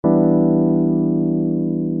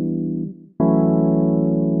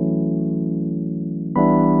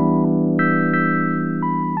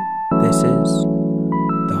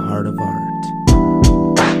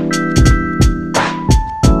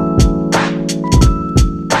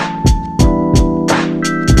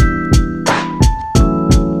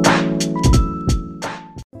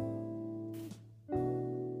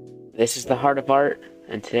This is the Heart of Art,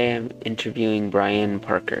 and today I'm interviewing Bryan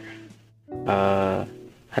Parker. Hello.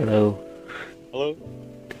 Hello.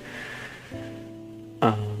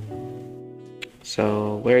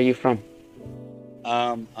 So where are you from?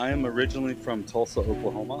 I am originally from Tulsa,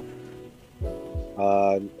 Oklahoma.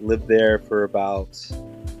 Lived there for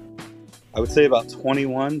I would say about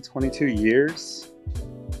 21, 22 years.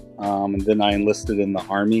 And then I enlisted in the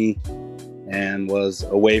Army and was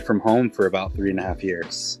away from home for about 3.5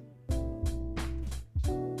 years.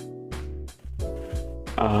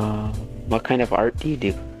 What kind of art do you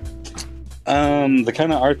do? The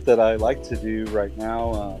kind of art that I like to do right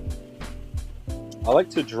now, I like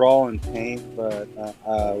to draw and paint, but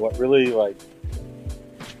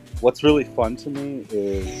what's really fun to me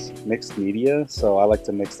is mixed media. So I like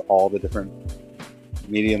to mix all the different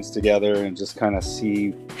mediums together and just kind of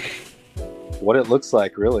see what it looks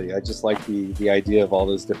like. Really, I just like the idea of all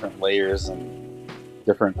those different layers and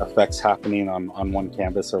different effects happening on one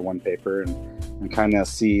canvas or one paper, and kind of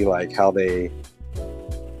see like how they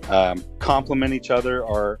complement each other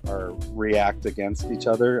or react against each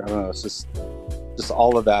other. I don't know. It's just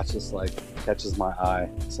all of that just like catches my eye.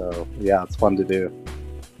 So yeah, it's fun to do.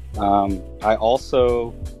 I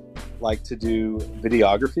also like to do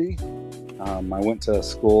videography. I went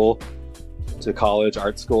to college,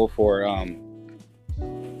 art school for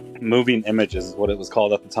moving images is what it was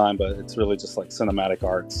called at the time, but it's really just like cinematic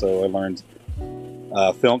art. So I learned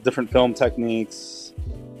different film techniques,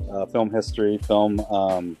 film history,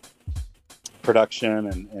 film production,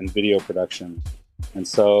 and video production. And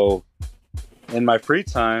so in my free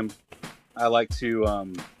time, I like to, I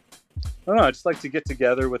don't know, I just like to get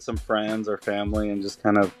together with some friends or family and just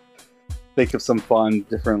kind of think of some fun,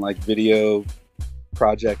 different like video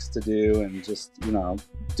projects to do, and just,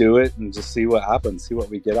 do it and just see what happens, see what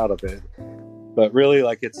we get out of it. But really,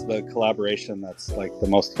 like, it's the collaboration that's like the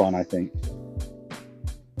most fun, I think.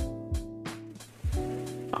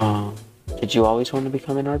 Did you always want to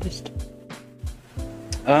become an artist?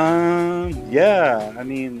 Yeah, I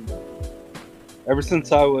mean, ever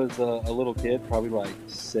since I was a little kid, probably like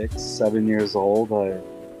 6, 7 years old,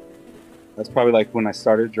 that's probably like when I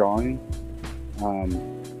started drawing.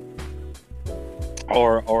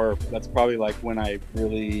 Or that's probably like when I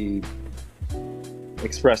really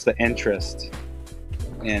expressed the interest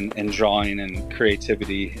in drawing and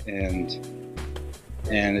creativity, and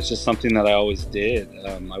it's just something that I always did.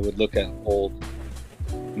 I would look at old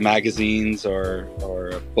magazines or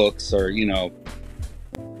books or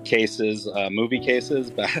cases, movie cases.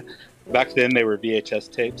 Back then they were VHS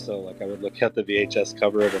tapes, so like I would look at the VHS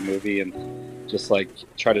cover of a movie and just like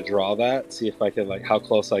try to draw that, see if I could, like, how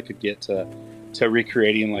close I could get to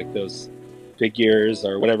recreating like those figures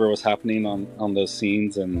or whatever was happening on those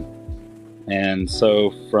scenes. And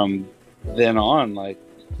so from then on, like,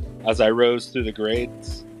 as I rose through the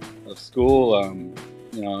grades of school,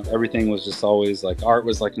 everything was just always like art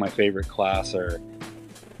was like my favorite class or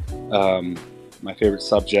my favorite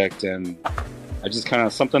subject, and I just kind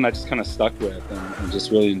of stuck with and just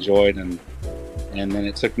really enjoyed, and then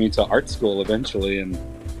it took me to art school eventually, and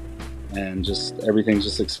just everything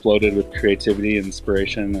just exploded with creativity and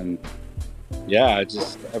inspiration. And yeah,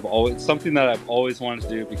 it's something that I've always wanted to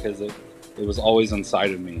do because it was always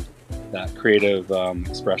inside of me, that creative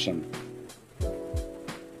expression.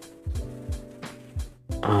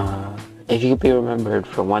 If you could be remembered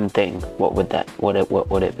for one thing, what would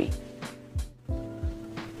it be?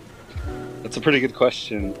 That's a pretty good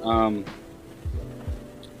question.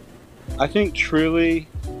 I think truly,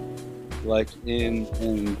 like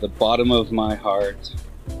in the bottom of my heart,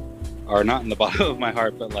 or not in the bottom of my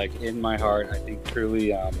heart, but like in my heart, I think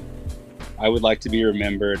truly, I would like to be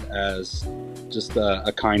remembered as just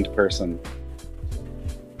a kind person.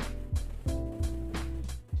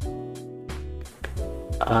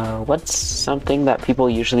 What's something that people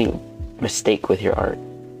usually mistake with your art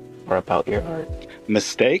or about your art?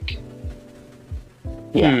 Mistake?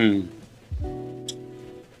 Yeah.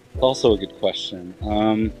 Also a good question.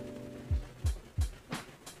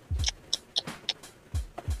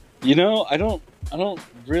 I don't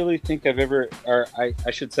really think I've ever, or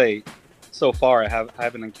I should say, so far I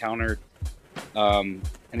haven't encountered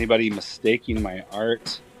anybody mistaking my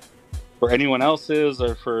art for anyone else's,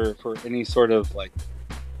 or for any sort of, like,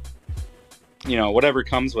 whatever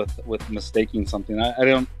comes with mistaking something.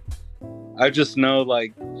 I just know,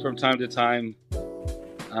 like, from time to time,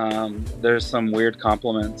 there's some weird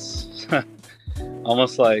compliments,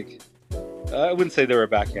 almost like, I wouldn't say they were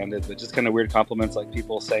backhanded, but just kind of weird compliments, like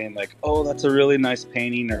people saying like, "Oh, that's a really nice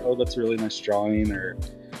painting," or "Oh, that's a really nice drawing," or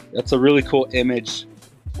 "That's a really cool image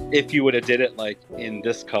if you would have did it like in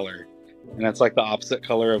this color." and it's like the opposite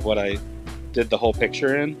color of what I did the whole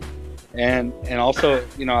picture in. And also,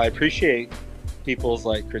 I appreciate people's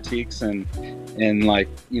like critiques and like,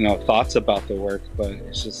 thoughts about the work, but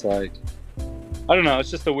it's just like, I don't know,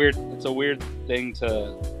 it's a weird thing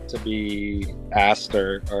to be asked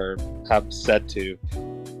or have said to.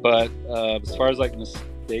 But as far as like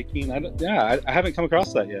mistaking, I haven't come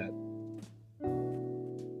across that yet.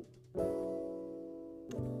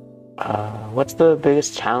 What's the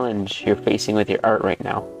biggest challenge you're facing with your art right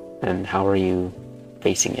now, and how are you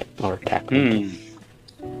facing it or tackling it?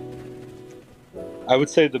 I would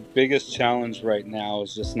say the biggest challenge right now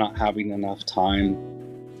is just not having enough time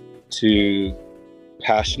to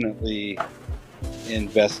passionately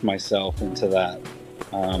invest myself into that.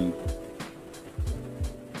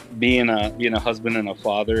 Being a husband and a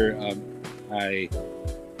father, I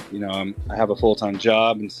have a full-time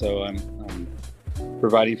job, and so I'm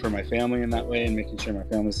providing for my family in that way and making sure my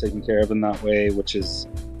family's taken care of in that way, which is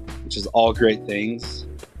all great things,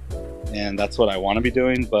 and that's what I want to be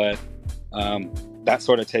doing. But that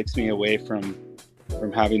sort of takes me away from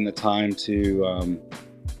having the time to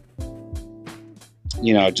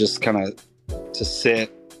just kind of to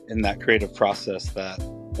sit in that creative process that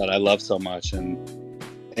I love so much. And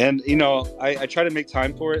I try to make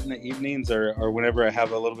time for it in the evenings or whenever I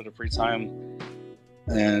have a little bit of free time.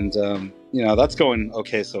 And that's going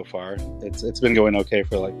okay so far. It's been going okay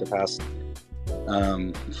for like the past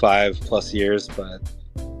 5+ years, but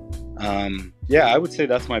I would say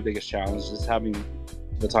that's my biggest challenge, just having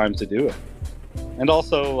the time to do it. And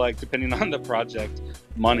also, like, depending on the project,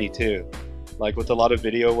 money too. Like with a lot of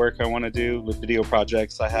video work I want to do, with video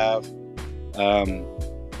projects I have,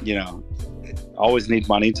 always need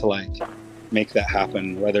money to like make that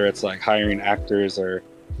happen, whether it's like hiring actors or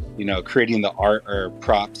creating the art or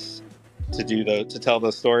props to tell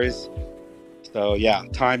those stories. So yeah,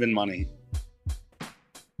 time and money.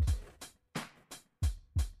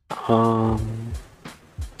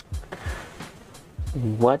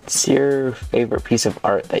 What's your favorite piece of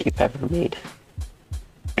art that you've ever made?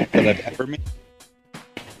 That I've ever made?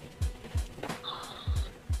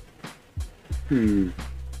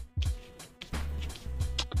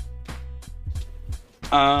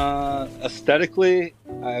 Aesthetically,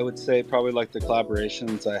 I would say probably like the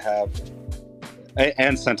collaborations I have,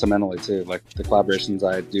 and sentimentally too, like the collaborations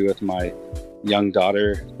I do with my young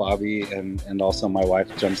daughter, Bobby, and also my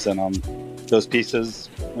wife jumps in on those pieces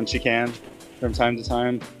when she can, from time to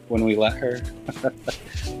time, when we let her.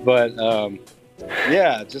 But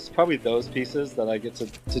just probably those pieces that I get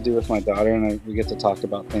to do with my daughter, and we get to talk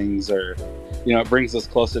about things, or it brings us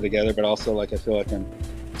closer together. But also, like, I feel like I'm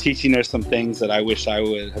teaching her some things that I wish I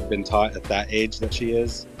would have been taught at that age that she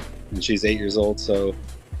is, and she's 8 years old. So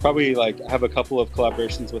probably like I have a couple of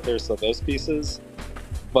collaborations with her, so those pieces.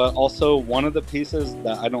 But also one of the pieces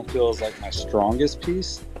that I don't feel is like my strongest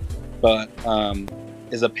piece, but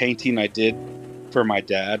is a painting I did for my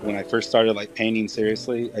dad when I first started like painting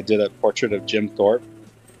seriously. I did a portrait of Jim Thorpe,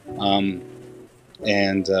 and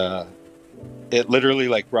it literally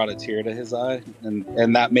like brought a tear to his eye,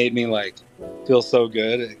 and that made me like feel so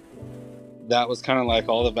good. That was kind of like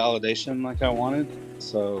all the validation like I wanted.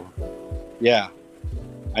 So yeah,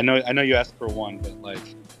 I know you asked for one, but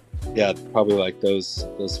like, yeah, probably like those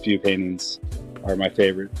few paintings are my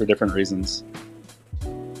favorite for different reasons.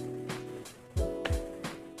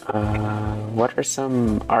 What are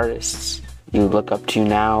some artists you look up to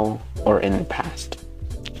now or in the past?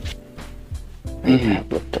 You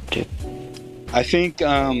have looked up to. I think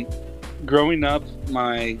growing up,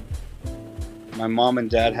 my mom and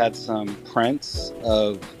dad had some prints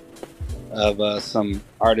of some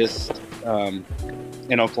artists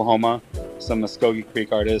in Oklahoma, some Muscogee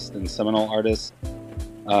Creek artists and Seminole artists.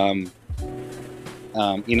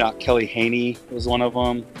 Enoch Kelly Haney was one of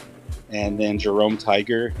them, and then Jerome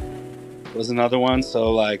Tiger was another one.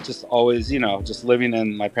 So like just always, just living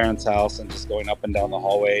in my parents' house and just going up and down the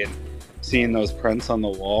hallway and seeing those prints on the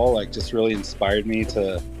wall, like just really inspired me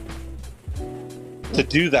to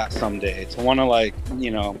do that someday, to want to like,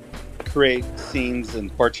 create scenes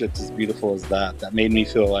and portraits as beautiful as that made me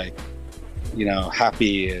feel like,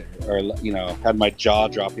 happy, or, had my jaw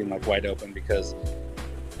dropping like wide open because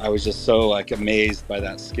I was just so like amazed by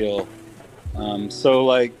that skill. So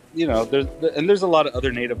like, there's a lot of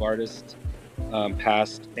other Native artists,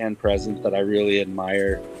 past and present, that I really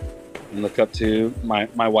admire and look up to.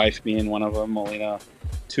 My wife being one of them, Melina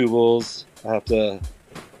Tubles. I have to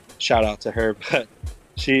shout out to her, but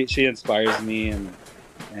she inspires me,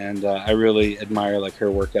 and I really admire like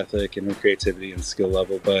her work ethic and her creativity and skill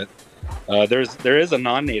level. But there is a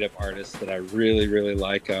non-Native artist that I really, really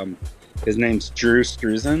like. His name's Drew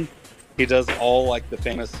Struzan. he does all like the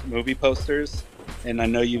famous movie posters, and I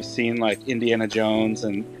know you've seen like Indiana Jones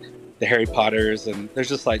and the Harry Potters, and there's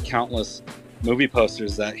just like countless movie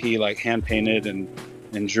posters that he like hand painted and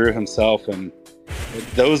drew himself, and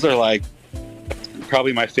those are like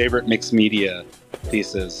probably my favorite mixed media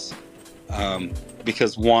pieces,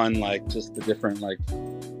 because one, like just the different like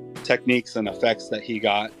techniques and effects that he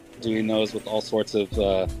got doing those with all sorts of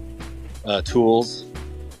tools,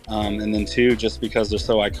 and then two, just because they're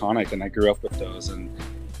so iconic and I grew up with those,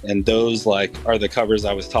 and those like are the covers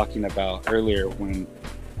I was talking about earlier when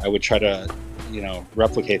I would try to, you know,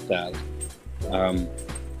 replicate that.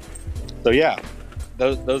 So yeah,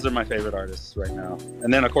 those are my favorite artists right now.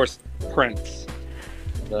 And then of course Prince,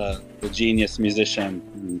 the genius musician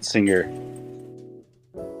and singer.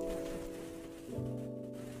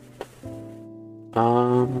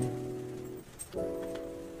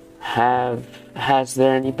 Has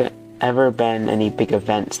there ever been any big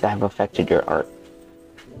events that have affected your art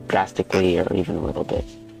drastically or even a little bit?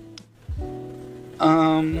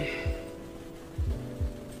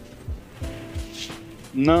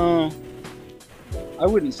 No, I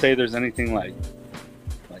wouldn't say there's anything like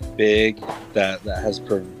big that has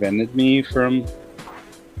prevented me from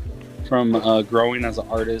growing as an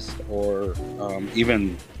artist, or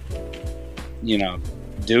even, you know,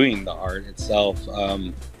 doing the art itself.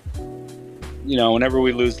 You know, whenever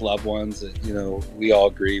we lose loved ones, you know, we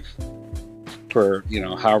all grieve for, you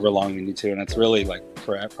know, however long we need to, and it's really like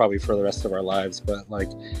probably for the rest of our lives. But like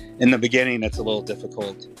in the beginning, it's a little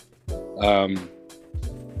difficult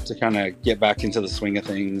to kind of get back into the swing of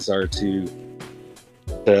things, or to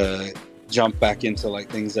jump back into like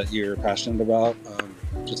things that you're passionate about,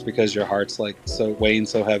 just because your heart's like so weighing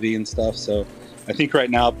so heavy and stuff. So I think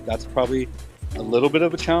right now that's probably a little bit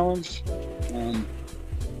of a challenge,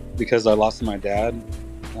 because I lost my dad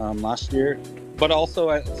last year, but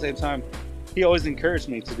also at the same time he always encouraged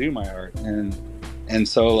me to do my art, and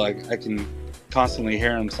so like I can constantly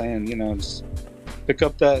hear him saying, you know, just pick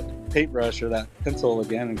up that paintbrush or that pencil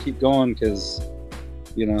again and keep going, because,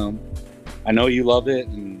 you know, I know you love it,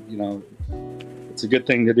 and, you know, it's a good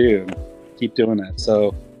thing to do. Keep doing it.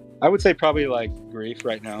 So I would say probably like grief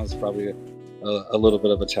right now is probably a little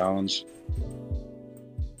bit of a challenge.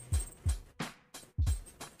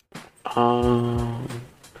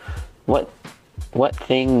 What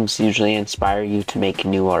things usually inspire you to make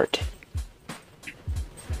new art?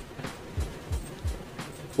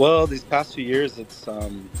 Well, these past few years, it's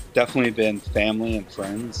definitely been family and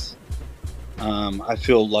friends. I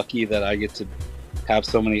feel lucky that I get to have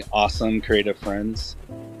so many awesome creative friends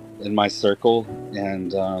in my circle,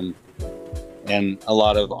 and a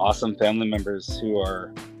lot of awesome family members who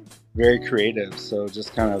are very creative. So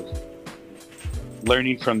just kind of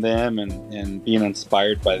learning from them and being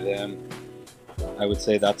inspired by them, I would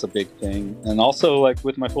say that's a big thing. And also, like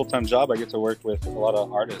with my full-time job, I get to work with a lot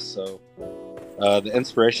of artists, so the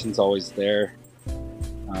inspiration's always there.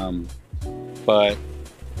 But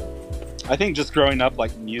I think just growing up,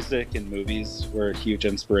 like music and movies were a huge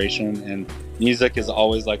inspiration, and music is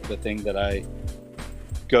always like the thing that I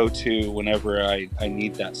go to whenever I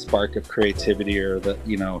need that spark of creativity, or the,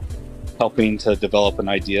 you know, helping to develop an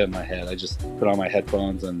idea in my head. I just put on my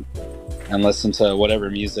headphones and listen to whatever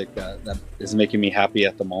music that is making me happy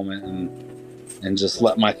at the moment, and just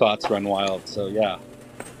let my thoughts run wild. So yeah,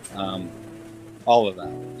 all of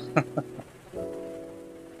that.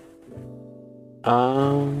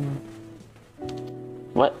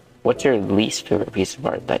 What's your least favorite piece of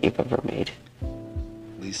art that you've ever made?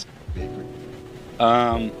 Least favorite.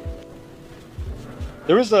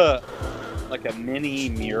 There was a mini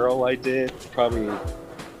mural I did. Probably,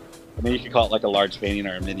 I mean, you could call it like a large painting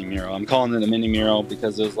or a mini mural. I'm calling it a mini mural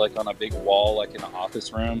because it was like on a big wall, like in an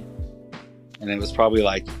office room, and it was probably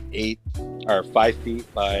like 8 or 5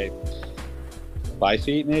 feet by 5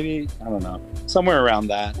 feet, maybe, I don't know, somewhere around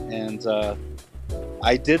that. And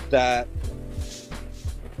I did that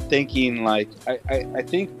thinking like I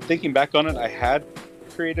think thinking back on it, I had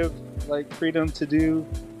creative like freedom to do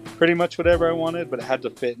pretty much whatever I wanted, but it had to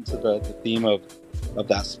fit into the theme of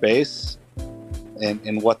that space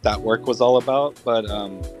and what that work was all about. But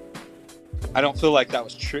I don't feel like that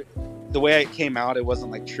was true. The way it came out, it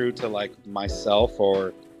wasn't like true to like myself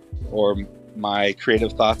or my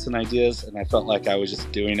creative thoughts and ideas, and I felt like I was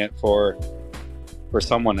just doing it for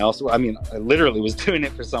someone else. I mean, I literally was doing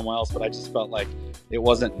it for someone else, but I just felt like it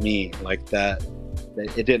wasn't me, like that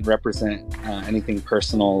it didn't represent anything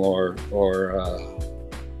personal or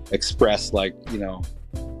express, like, you know,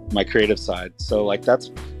 my creative side. So like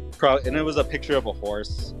that's probably, and it was a picture of a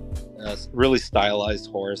horse, a really stylized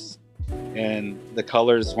horse, and the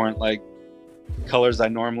colors weren't like colors I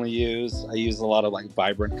normally use. I use a lot of like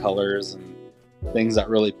vibrant colors and things that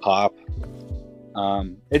really pop.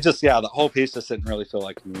 It just, yeah, the whole piece just didn't really feel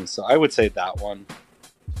like me. So I would say that one.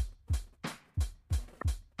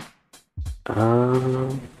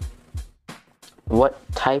 What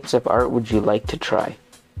types of art would you like to try?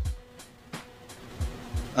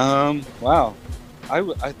 Wow.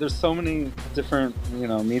 There's so many different,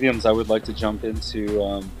 mediums I would like to jump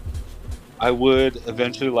into. I would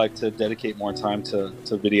eventually like to dedicate more time to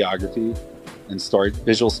videography and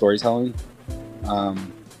visual storytelling.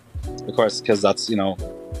 Of course, because that's,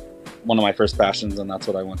 one of my first passions, and that's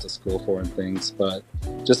what I went to school for and things. But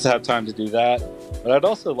just to have time to do that. But I'd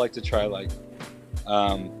also like to try like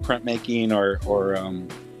printmaking or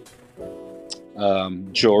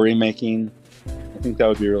jewelry making. I think that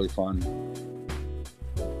would be really fun.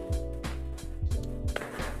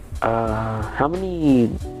 How many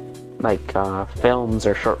films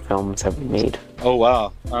or short films have you made? Oh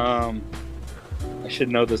wow. I should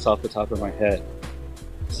know this off the top of my head.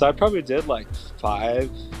 So I probably did like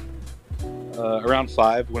around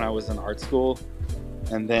five when I was in art school.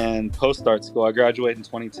 And then post art school, I graduated in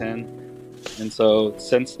 2010. And so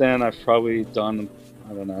since then, I've probably done,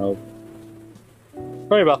 I don't know,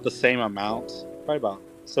 probably about the same amount. Probably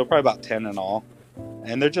about 10 in all.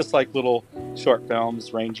 And they're just like little short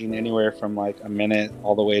films ranging anywhere from like a minute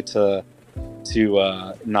all the way to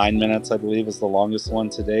 9 minutes, I believe, is the longest one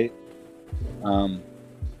to date.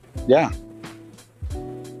 Yeah.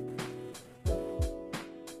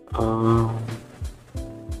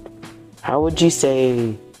 How would you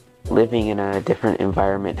say living in a different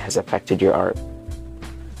environment has affected your art?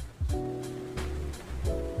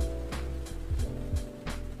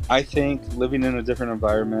 I think living in a different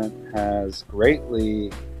environment has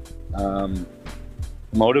greatly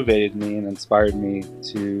motivated me and inspired me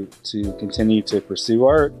to continue to pursue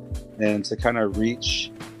art and to kind of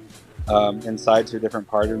reach inside to a different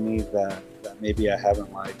part of me that maybe I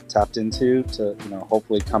haven't like tapped into, to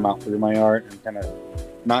hopefully come out through my art and kind of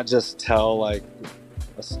not just tell like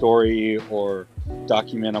a story or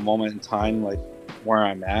document a moment in time like where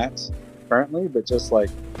I'm at currently, but just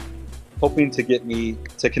like hoping to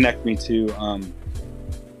connect me to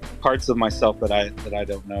parts of myself that I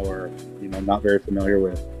don't know or not very familiar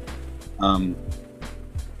with.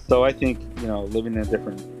 So I think living in a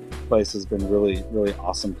different place has been really, really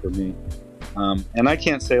awesome for me. And I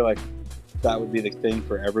can't say like that would be the thing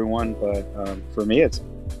for everyone, but for me, it's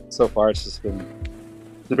just been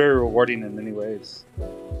very rewarding in many ways.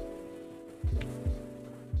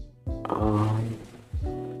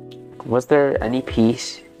 Was there any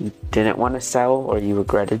piece you didn't want to sell or you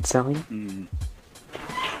regretted selling?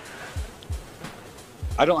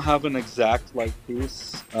 I don't have an exact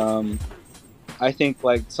piece. I think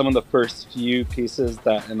like some of the first few pieces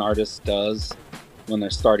that an artist does when they're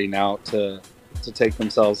starting out to take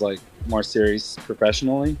themselves like more serious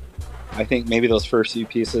professionally, I think maybe those first few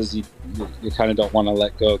pieces you kind of don't want to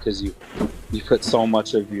let go because you put so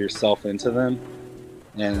much of yourself into them,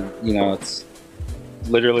 and it's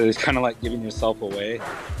literally kind of like giving yourself away.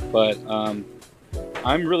 But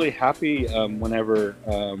I'm really happy whenever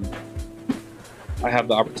I have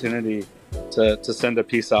the opportunity to send a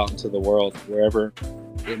piece out into the world, wherever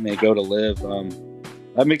it may go to live.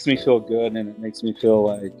 That makes me feel good, and it makes me feel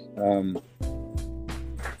like,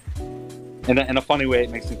 in a funny way, it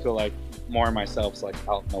makes me feel like more of myself's like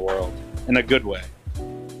out in the world in a good way.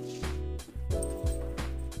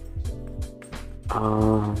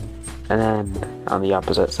 And then on the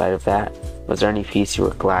opposite side of that, was there any piece you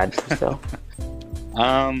were glad to sell?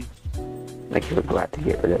 Like you were glad to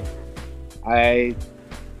get rid of? I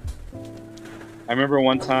remember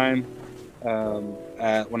one time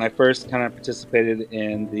when I first kind of participated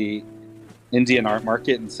in the Indian art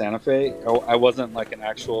market in Santa Fe. I wasn't like an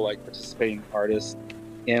actual like participating artist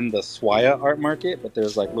in the Swaya art market, but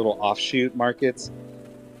there's like little offshoot markets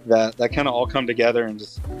that kind of all come together and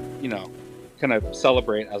just kind of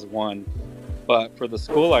celebrate as one. But for the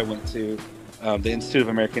school I went to, the Institute of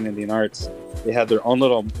American Indian Arts, they had their own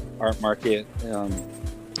little art market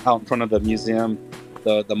out in front of the museum,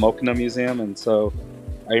 the Mokna Museum. And so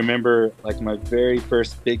I remember like my very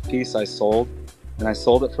first big piece I sold, and I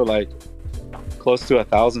sold it for like close to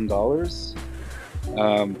 $1,000,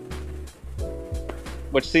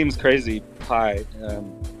 which seems crazy high.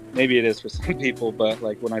 Maybe it is for some people, but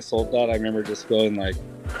like when I sold that, I remember just feeling like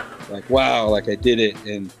wow, like I did it.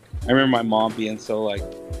 And I remember my mom being so like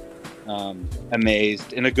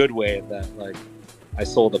amazed in a good way that like I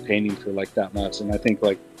sold a painting for like that much. And I think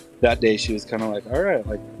like that day she was kind of like, all right,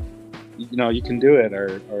 like you can do it,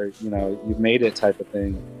 or you've made it type of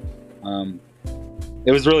thing.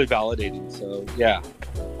 it was really validating. So yeah,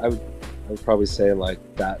 I would probably say like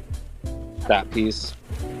that piece.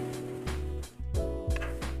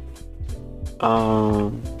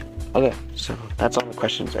 Okay, so that's all the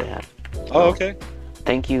questions I had. Oh, okay.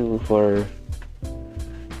 Thank you for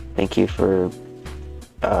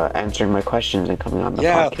answering my questions and coming on the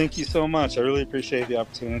podcast. Thank you so much. I really appreciate the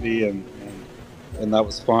opportunity, and that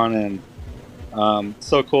was fun, and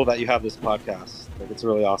so cool that you have this podcast. Like, it's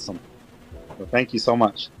really awesome. So thank you so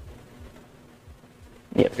much.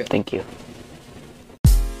 Yep, okay. Thank you.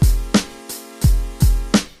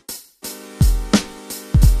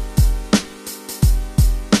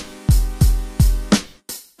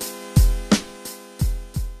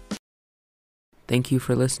 Thank you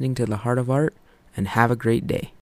for listening to The Heart of Art, and have a great day.